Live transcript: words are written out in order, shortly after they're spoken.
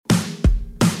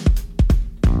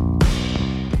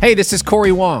Hey, this is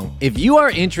Corey Wong. If you are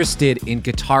interested in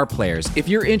guitar players, if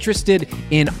you're interested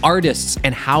in artists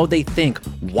and how they think,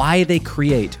 why they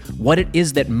create, what it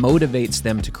is that motivates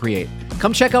them to create,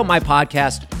 come check out my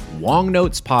podcast, Wong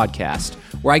Notes Podcast,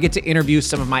 where I get to interview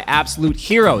some of my absolute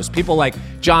heroes, people like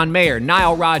John Mayer,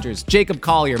 Nile Rodgers, Jacob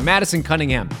Collier, Madison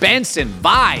Cunningham, Benson,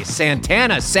 Vi,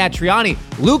 Santana, Satriani,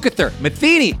 Lukather,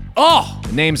 Matheny. Oh,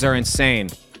 the names are insane.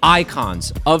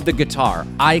 Icons of the guitar,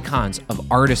 icons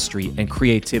of artistry and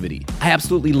creativity. I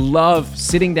absolutely love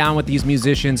sitting down with these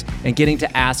musicians and getting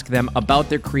to ask them about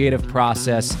their creative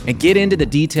process and get into the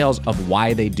details of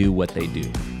why they do what they do.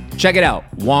 Check it out,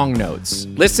 Wong Notes.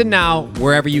 Listen now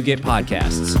wherever you get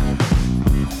podcasts.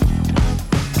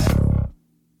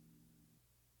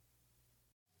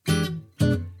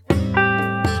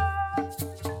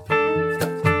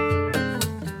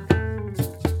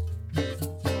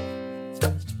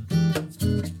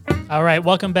 All right,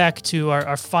 welcome back to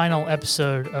our final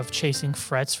episode of Chasing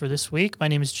Frets for this week. My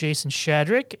name is Jason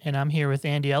Shadrick, and I'm here with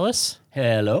Andy Ellis.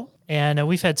 Hello. And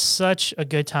we've had such a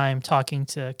good time talking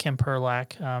to Kim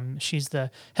Perlak. She's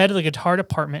the head of the guitar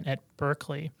department at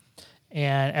Berklee.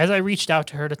 And as I reached out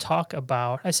to her to talk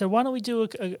about, I said, why don't we do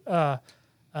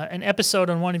an episode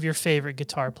on one of your favorite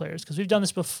guitar players? Because we've done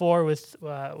this before with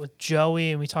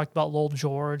Joey, and we talked about Lowell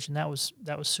George, and that was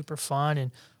super fun.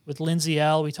 And with Lindsay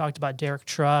L, we talked about Derek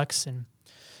Trucks, and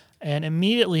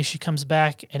immediately she comes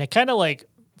back, and it kind of like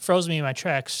froze me in my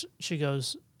tracks. She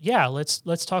goes, "Yeah, let's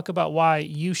talk about why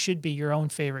you should be your own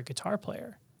favorite guitar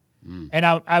player." And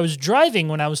I was driving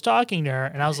when I was talking to her,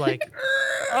 and I was like,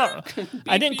 "Oh,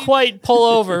 I didn't quite pull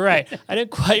over, right? I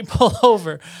didn't quite pull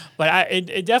over, but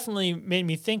it definitely made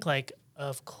me think like,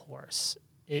 of course,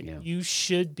 you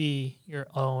should be your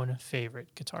own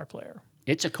favorite guitar player."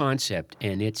 It's a concept,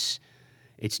 and it's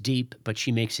deep, but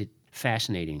she makes it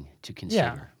fascinating to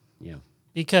consider. Yeah.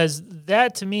 Because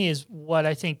that, to me, is what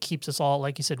I think keeps us all,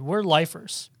 like you said, we're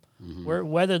lifers. Mm-hmm.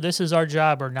 Whether this is our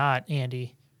job or not,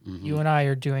 Andy, you and I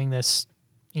are doing this,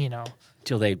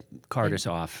 till they cart us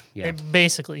off. Yeah.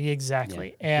 Basically,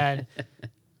 exactly. Yeah.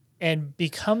 And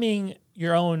becoming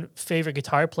your own favorite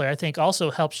guitar player, I think,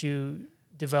 also helps you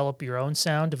develop your own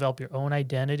sound, develop your own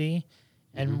identity.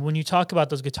 And when you talk about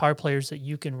those guitar players that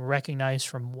you can recognize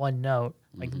from one note,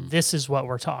 like this is what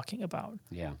we're talking about.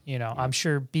 Yeah. I'm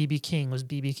sure B.B. King was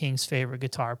B.B. King's favorite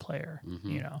guitar player.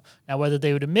 Now whether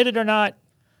they would admit it or not,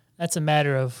 that's a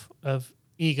matter of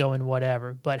ego and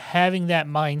whatever. But having that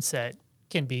mindset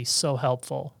can be so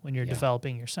helpful when you're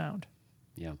developing your sound.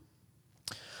 Yeah.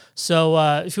 So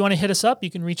if you want to hit us up, you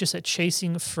can reach us at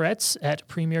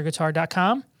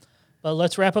chasingfrets@premierguitar.com. But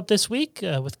let's wrap up this week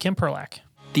with Kim Perlak.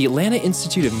 The Atlanta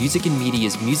Institute of Music and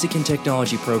Media's Music and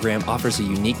Technology program offers a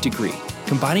unique degree,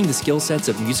 combining the skill sets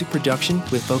of music production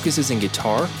with focuses in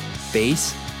guitar,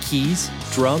 bass, keys,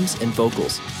 drums, and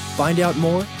vocals. Find out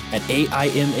more at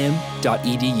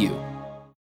aimm.edu.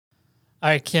 All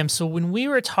right, Kim, so when we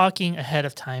were talking ahead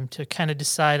of time to kind of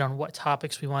decide on what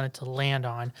topics we wanted to land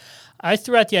on, I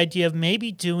threw out the idea of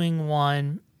maybe doing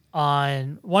one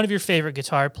on one of your favorite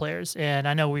guitar players. And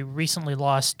I know we recently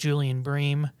lost Julian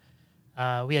Bream.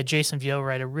 We had Jason Vio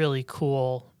write a really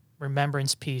cool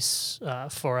remembrance piece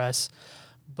for us.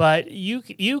 But you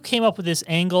came up with this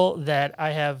angle that I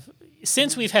have,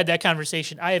 since we've had that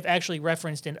conversation, I have actually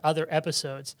referenced in other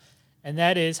episodes. And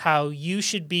that is how you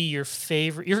should be your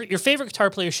favorite, your favorite guitar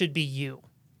player should be you.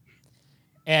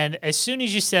 And as soon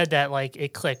as you said that, like,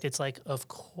 it clicked. It's like, of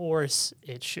course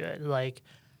it should. Like,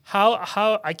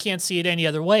 how I can't see it any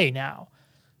other way now.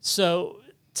 So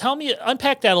tell me,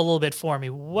 unpack that a little bit for me.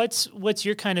 What's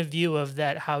your kind of view of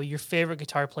that, how your favorite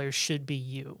guitar player should be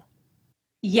you?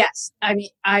 Yes. I mean,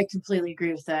 I completely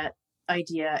agree with that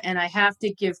idea. And I have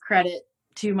to give credit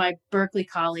to my Berklee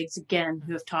colleagues, again,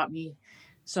 who have taught me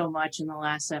so much in the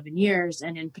last 7 years.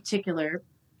 And in particular,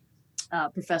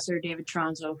 Professor David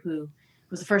Tronzo, who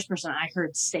was the first person I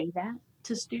heard say that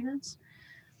to students.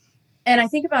 And I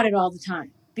think about it all the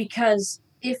time, because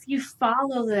if you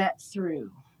follow that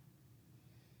through,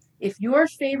 if your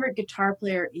favorite guitar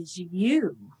player is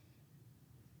you,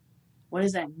 what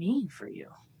does that mean for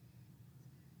you?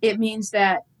 It means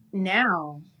that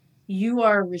now you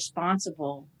are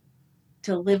responsible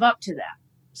to live up to that.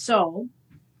 So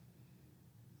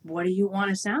what do you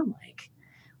want to sound like?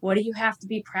 What do you have to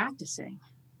be practicing?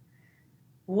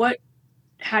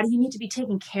 How do you need to be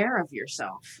taking care of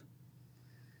yourself?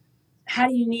 How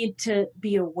do you need to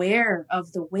be aware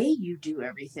of the way you do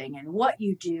everything and what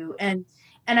you do? And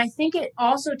I think it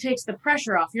also takes the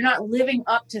pressure off. You're not living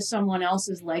up to someone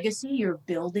else's legacy. You're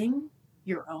building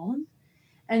your own.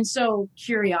 And so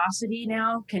curiosity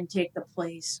now can take the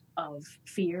place of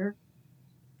fear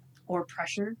or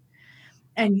pressure,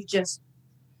 and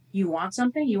you want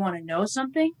something, you want to know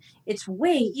something, it's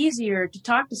way easier to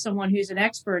talk to someone who's an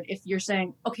expert if you're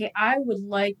saying, okay, I would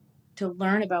like to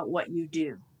learn about what you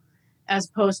do, as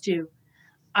opposed to,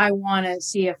 I want to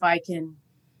see if I can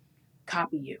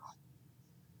copy you.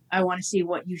 I want to see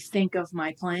what you think of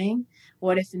my playing.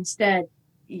 What if instead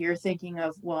you're thinking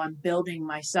of, well, I'm building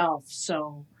myself,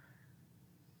 so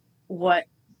what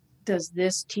does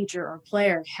this teacher or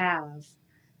player have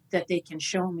that they can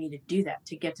show me to do that,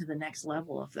 to get to the next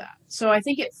level of that? So I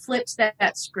think it flips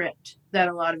that script that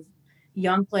a lot of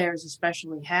young players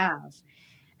especially have.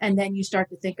 And then you start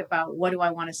to think about, what do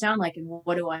I want to sound like, and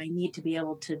what do I need to be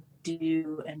able to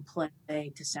do and play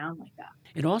to sound like that?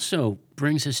 It also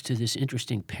brings us to this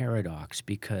interesting paradox,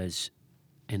 because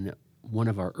in one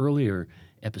of our earlier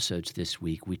episodes this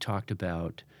week, we talked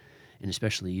about, and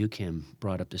especially you, Kim,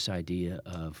 brought up this idea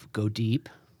of go deep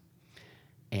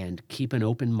and keep an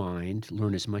open mind,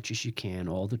 learn as much as you can,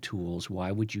 all the tools.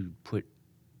 Why would you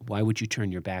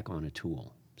turn your back on a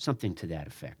tool? Something to that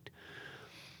effect.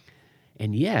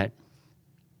 And yet,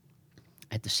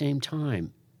 at the same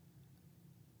time,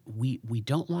 we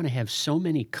don't want to have so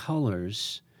many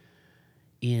colors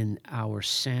in our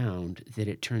sound that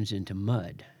it turns into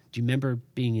mud. Do you remember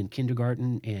being in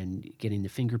kindergarten and getting the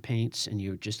finger paints, and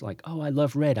you're just like, oh, I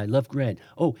love red.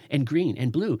 Oh, and green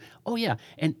and blue. Oh, yeah,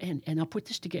 and I'll put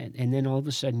this together. And then all of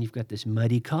a sudden you've got this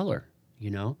muddy color,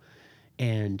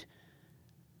 and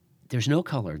there's no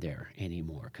color there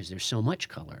anymore because there's so much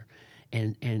color.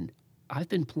 And I've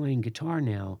been playing guitar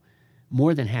now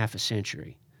more than half a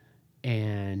century,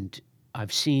 and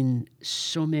I've seen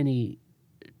so many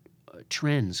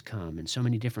trends come, and so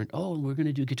many different, we're going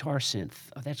to do guitar synth.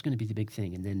 Oh, that's going to be the big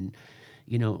thing. And then,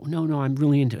 no, I'm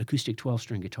really into acoustic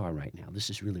 12-string guitar right now. This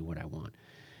is really what I want.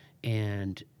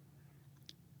 And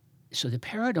so the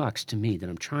paradox to me that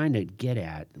I'm trying to get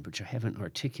at, which I haven't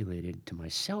articulated to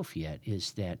myself yet,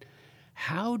 is that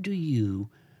how do you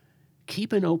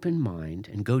keep an open mind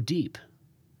and go deep,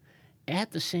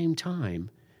 at the same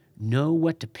time know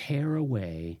what to pare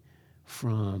away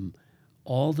from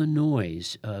all the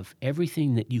noise of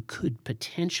everything that you could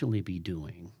potentially be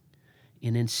doing,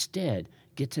 and instead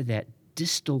get to that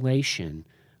distillation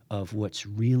of what's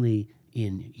really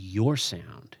in your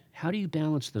sound? How do you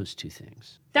balance those two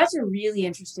things? That's a really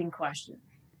interesting question.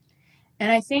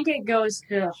 And I think it goes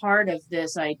to the heart of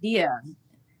this idea,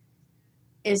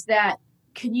 is that,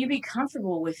 can you be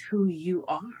comfortable with who you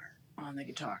are on the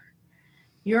guitar?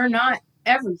 You're not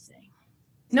everything.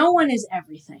 No one is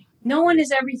everything. No one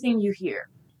is everything you hear.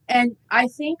 And I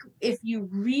think if you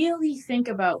really think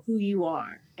about who you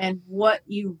are and what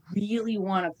you really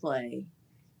want to play,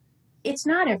 it's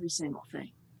not every single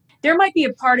thing. There might be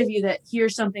a part of you that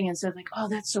hears something and says, like, oh,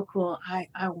 that's so cool.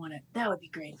 I want it. That would be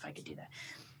great if I could do that.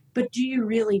 But do you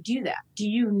really do that? Do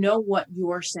you know what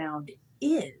your sound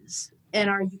is? And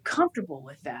are you comfortable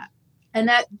with that? And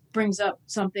that brings up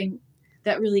something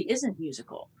that really isn't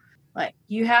musical. Like,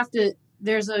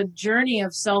 there's a journey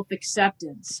of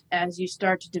self-acceptance as you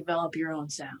start to develop your own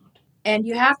sound. And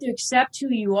you have to accept who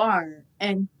you are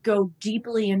and go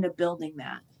deeply into building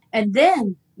that. And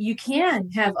then you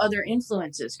can have other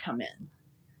influences come in.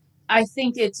 I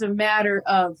think it's a matter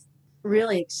of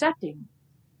really accepting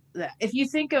that. If you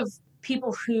think of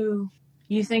people who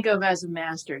you think of as a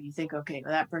master, you think, okay,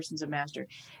 well, that person's a master.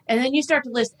 And then you start to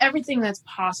list everything that's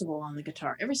possible on the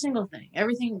guitar, every single thing,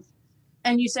 everything.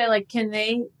 And you say, like,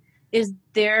 is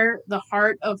there the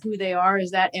heart of who they are?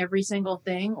 Is that every single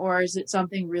thing? Or is it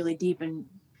something really deep and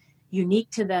unique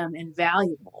to them and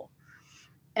valuable?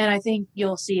 And I think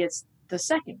you'll see it's the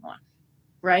second one,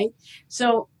 right?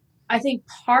 So I think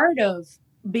part of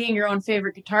being your own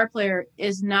favorite guitar player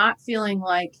is not feeling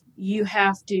like you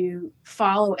have to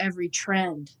follow every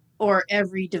trend or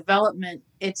every development.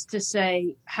 It's to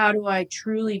say, how do I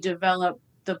truly develop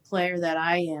the player that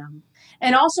I am?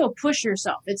 And also push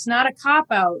yourself. It's not a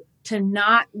cop-out to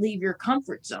not leave your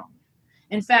comfort zone.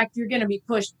 In fact, you're going to be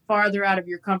pushed farther out of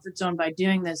your comfort zone by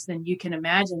doing this than you can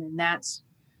imagine. And that's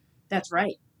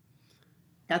right.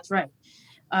 That's right.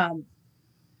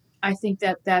 I think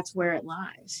that's where it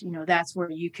lies. That's where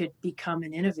you could become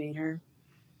an innovator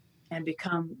and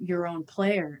become your own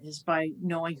player, is by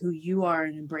knowing who you are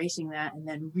and embracing that, and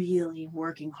then really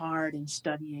working hard and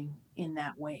studying in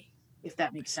that way, if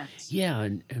that makes sense. Yeah,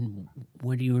 and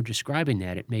when you were describing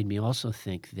that, it made me also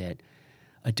think that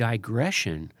a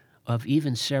digression of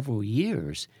even several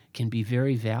years can be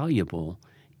very valuable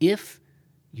if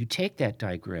you take that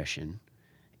digression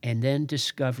and then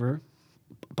discover,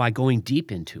 by going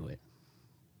deep into it,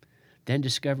 then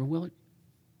discover, well,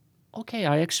 okay,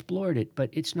 I explored it, but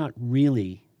it's not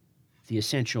really the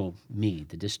essential mead,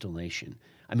 the distillation.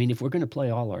 I mean, if we're going to play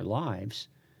all our lives,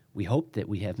 we hope that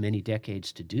we have many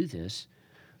decades to do this.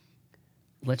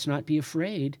 Let's not be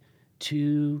afraid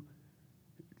to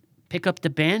pick up the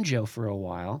banjo for a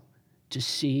while to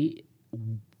see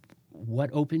what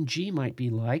open G might be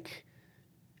like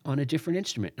on a different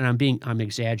instrument. And I'm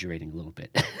exaggerating a little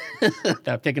bit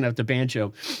about picking up the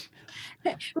banjo.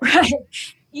 Right.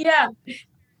 Yeah.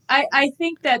 I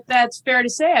think that's fair to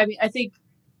say. I mean, I think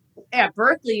at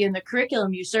Berklee in the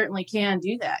curriculum, you certainly can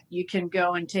do that. You can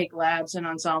go and take labs and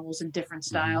ensembles in different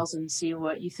styles and see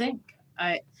what you think.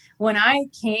 When I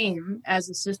came as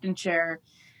assistant chair,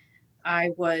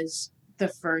 I was the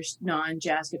first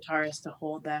non-jazz guitarist to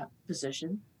hold that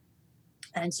position.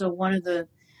 And so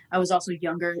I was also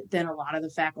younger than a lot of the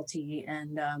faculty,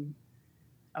 and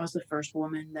I was the first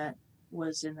woman that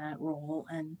was in that role.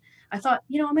 And I thought,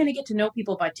 I'm going to get to know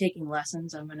people by taking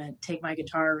lessons. I'm going to take my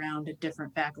guitar around at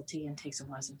different faculty and take some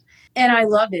lessons. And I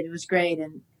loved it. It was great.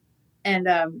 And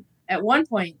at one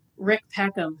point, Rick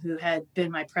Peckham, who had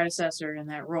been my predecessor in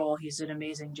that role, he's an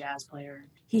amazing jazz player.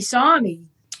 He saw me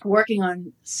working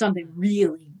on something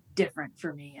really different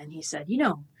for me. And he said,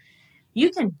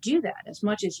 you can do that as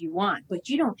much as you want, but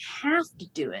you don't have to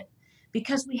do it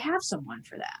because we have someone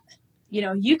for that.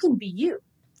 You can be you.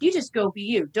 You just go be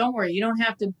you. Don't worry. You don't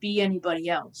have to be anybody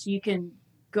else. You can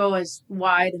go as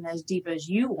wide and as deep as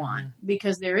you want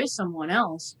because there is someone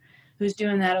else who's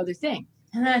doing that other thing.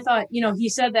 And then I thought, he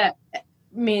said that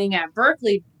meaning at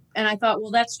Berklee, and I thought,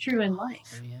 well, that's true in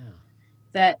life. Oh, yeah.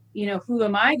 That, who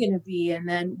am I going to be? And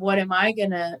then what am I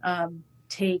going to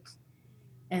take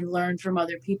and learn from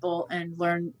other people and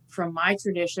learn from my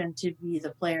tradition to be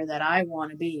the player that I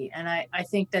want to be? And I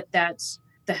think that that's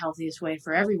the healthiest way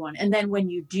for everyone. And then when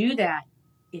you do that,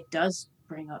 it does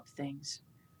bring up things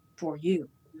for you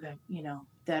that,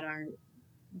 that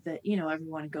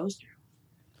everyone goes through.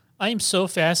 I am so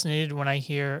fascinated when I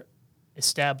hear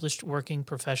established working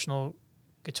professional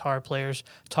guitar players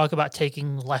talk about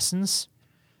taking lessons.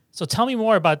 So tell me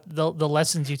more about the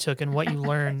lessons you took and what you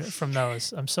learned from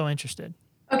those. I'm so interested.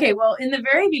 Okay, well, in the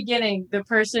very beginning, the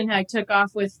person I took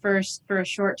off with first for a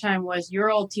short time was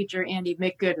your old teacher, Andy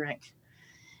Mick Goodrick.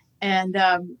 And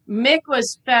Mick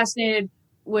was fascinated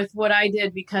with what I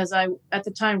did because I, at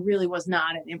the time, really was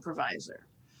not an improviser.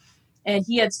 And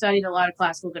he had studied a lot of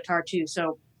classical guitar, too.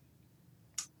 So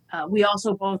we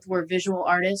also both were visual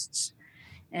artists.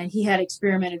 And he had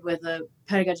experimented with a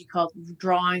pedagogy called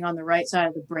drawing on the right side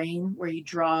of the brain, where you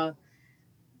draw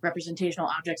representational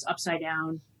objects upside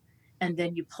down and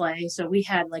then you play. So we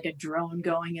had like a drone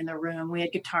going in the room. We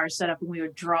had guitars set up and we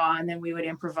would draw and then we would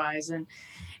improvise. And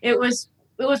it was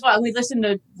fun. We listened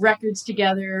to records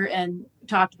together and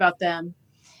talked about them.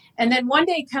 And then one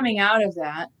day coming out of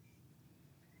that,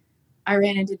 I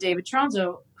ran into David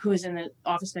Tronzo, who was in the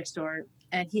office next door.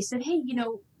 And he said, hey,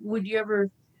 would you ever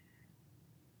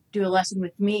do a lesson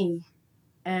with me?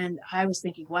 And I was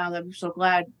thinking, wow, I'm so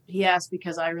glad he asked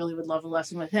because I really would love a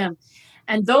lesson with him.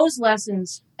 And those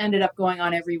lessons ended up going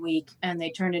on every week and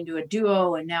they turned into a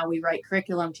duo. And now we write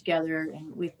curriculum together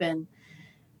and we've been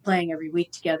playing every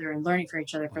week together and learning from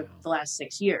each other for the last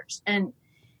 6 years. And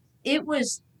it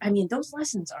was, those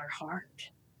lessons are hard.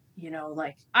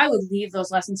 Like I would leave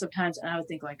those lessons sometimes and I would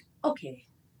think like, okay,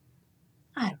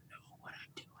 I don't know what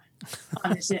I'm doing.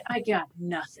 Honestly, I got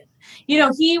nothing.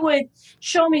 He would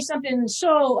show me something and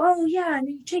oh yeah, and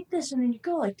then you take this and then you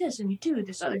go like this and you do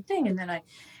this other thing. And then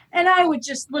I would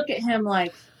just look at him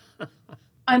like,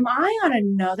 am I on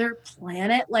another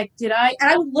planet? Like, and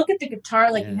I would look at the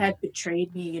guitar like he had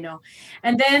betrayed me,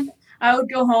 and then I would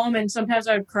go home and sometimes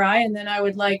I would cry and then I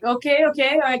would like, okay,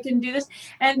 I can do this.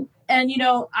 And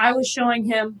I was showing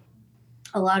him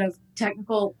a lot of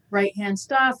technical right hand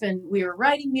stuff and we were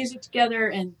writing music together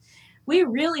and we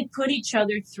really put each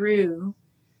other through,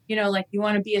 like you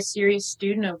want to be a serious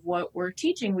student of what we're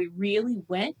teaching. We really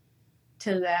went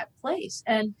to that place.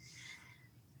 And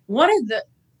one of the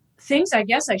things I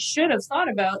guess I should have thought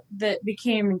about that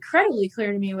became incredibly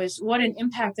clear to me was what an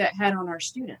impact that had on our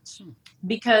students.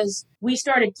 Because we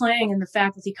started playing in the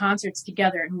faculty concerts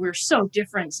together and we were so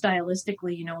different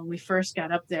stylistically, when we first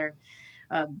got up there.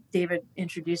 David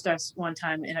introduced us one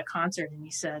time in a concert and he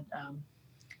said,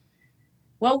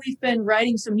 well, we've been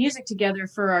writing some music together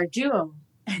for our duo.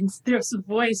 And there's a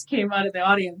voice came out of the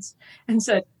audience and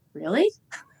said, really?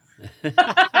 and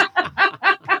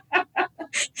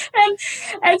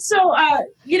so,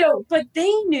 but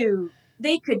they knew,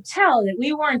 they could tell that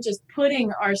we weren't just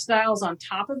putting our styles on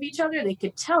top of each other. They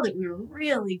could tell that we were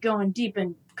really going deep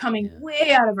and coming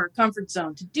way out of our comfort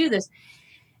zone to do this.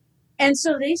 And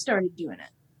so they started doing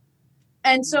it.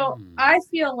 And so I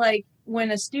feel like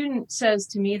when a student says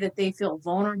to me that they feel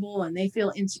vulnerable and they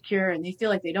feel insecure and they feel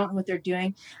like they don't know what they're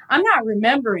doing, I'm not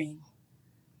remembering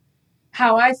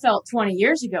how I felt 20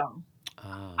 years ago.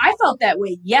 I felt that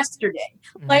way yesterday.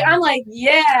 Like, I'm like,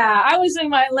 yeah, I was in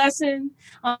my lesson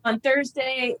on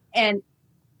Thursday and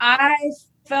I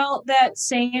felt that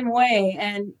same way.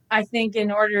 And I think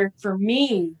in order for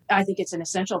me, I think it's an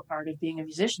essential part of being a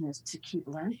musician is to keep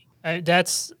learning.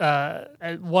 That's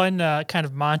one kind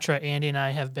of mantra Andy and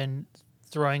I have been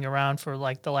throwing around for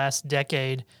like the last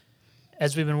decade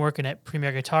as we've been working at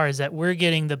Premier Guitar is that we're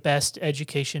getting the best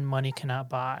education money cannot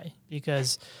buy,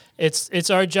 because it's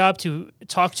our job to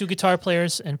talk to guitar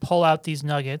players and pull out these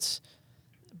nuggets.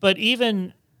 But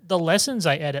even the lessons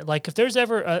I edit, like if there's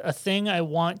ever a thing I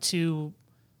want to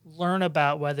learn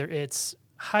about, whether it's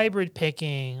hybrid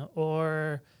picking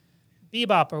or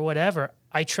bebop or whatever,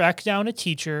 I track down a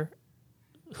teacher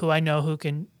who I know who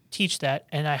can teach that,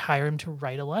 and I hire him to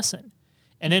write a lesson.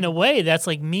 And in a way, that's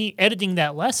like me editing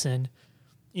that lesson.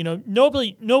 You know,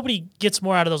 nobody gets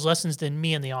more out of those lessons than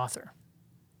me and the author,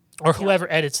 or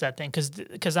whoever edits that thing,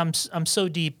 because I'm so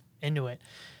deep into it,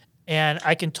 and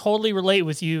I can totally relate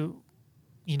with you.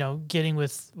 You know, getting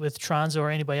with Tronzo or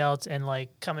anybody else, and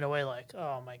like coming away like,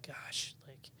 oh my gosh,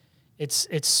 like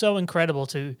it's so incredible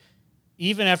to,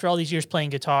 even after all these years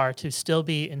playing guitar, to still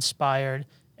be inspired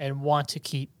and want to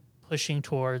keep pushing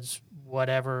towards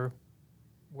whatever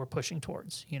we're pushing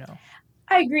towards. You know.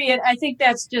 I agree. And I think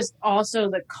that's just also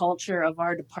the culture of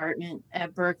our department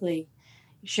at Berklee.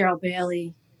 Cheryl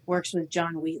Bailey works with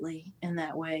John Wheatley in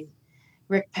that way.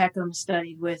 Rick Peckham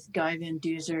studied with Guy Van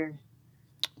Duzer.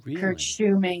 Really? Kurt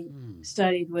Shoemate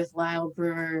studied with Lyle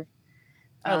Brewer.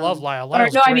 I love Lyle.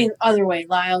 Lyle's great. I mean, other way.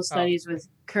 Lyle studies with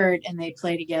Kurt and they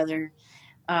play together.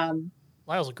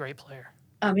 Lyle's a great player.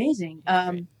 Amazing.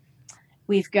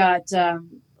 We've got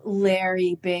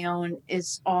Larry Bayonne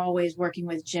is always working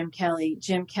with Jim Kelly.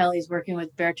 Jim Kelly's working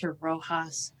with Berto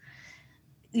Rojas.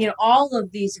 You know, all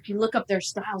of these, if you look up their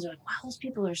styles, you're like, wow, those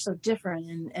people are so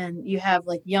different. And you have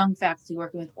like young faculty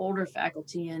working with older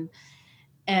faculty and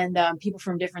people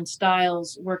from different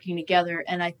styles working together.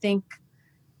 And I think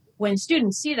when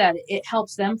students see that, it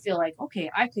helps them feel like, okay,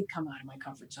 I could come out of my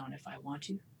comfort zone if I want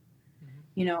to.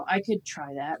 You know, I could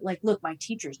try that. Like, look, my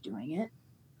teacher's doing it,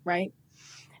 right?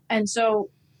 And so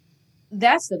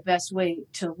that's the best way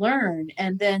to learn.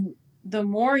 And then the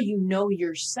more you know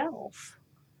yourself,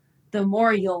 the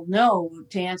more you'll know,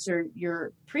 to answer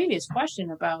your previous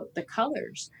question about the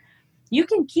colors. You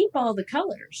can keep all the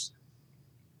colors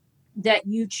that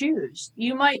you choose.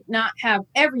 You might not have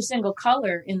every single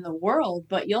color in the world,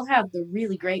 but you'll have the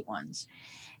really great ones.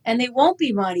 And they won't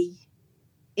be muddy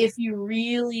if you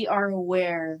really are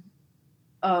aware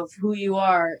of who you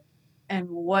are and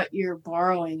what you're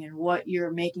borrowing and what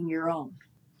you're making your own.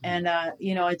 And,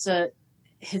 you know, it's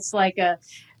like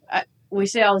we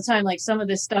say all the time, like some of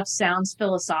this stuff sounds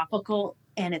philosophical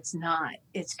and it's not,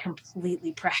 it's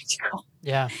completely practical.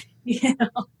 Yeah. You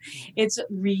know, it's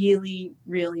really,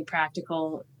 really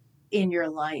practical in your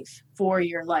life, for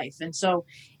your life. And so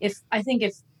if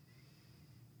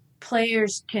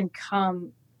players can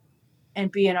come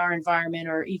and be in our environment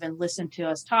or even listen to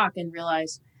us talk and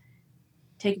realize,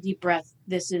 take a deep breath.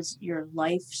 This is your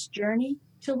life's journey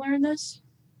to learn this.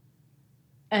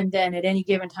 And then at any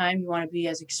given time, you want to be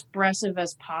as expressive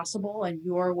as possible in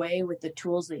your way with the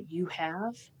tools that you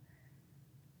have.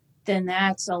 Then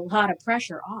that's a lot of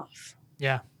pressure off.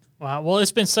 Yeah. Wow. Well,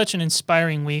 it's been such an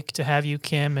inspiring week to have you,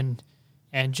 Kim,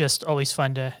 and just always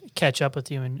fun to catch up with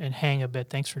you and hang a bit.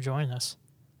 Thanks for joining us.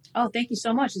 Oh, thank you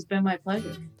so much. It's been my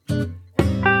pleasure.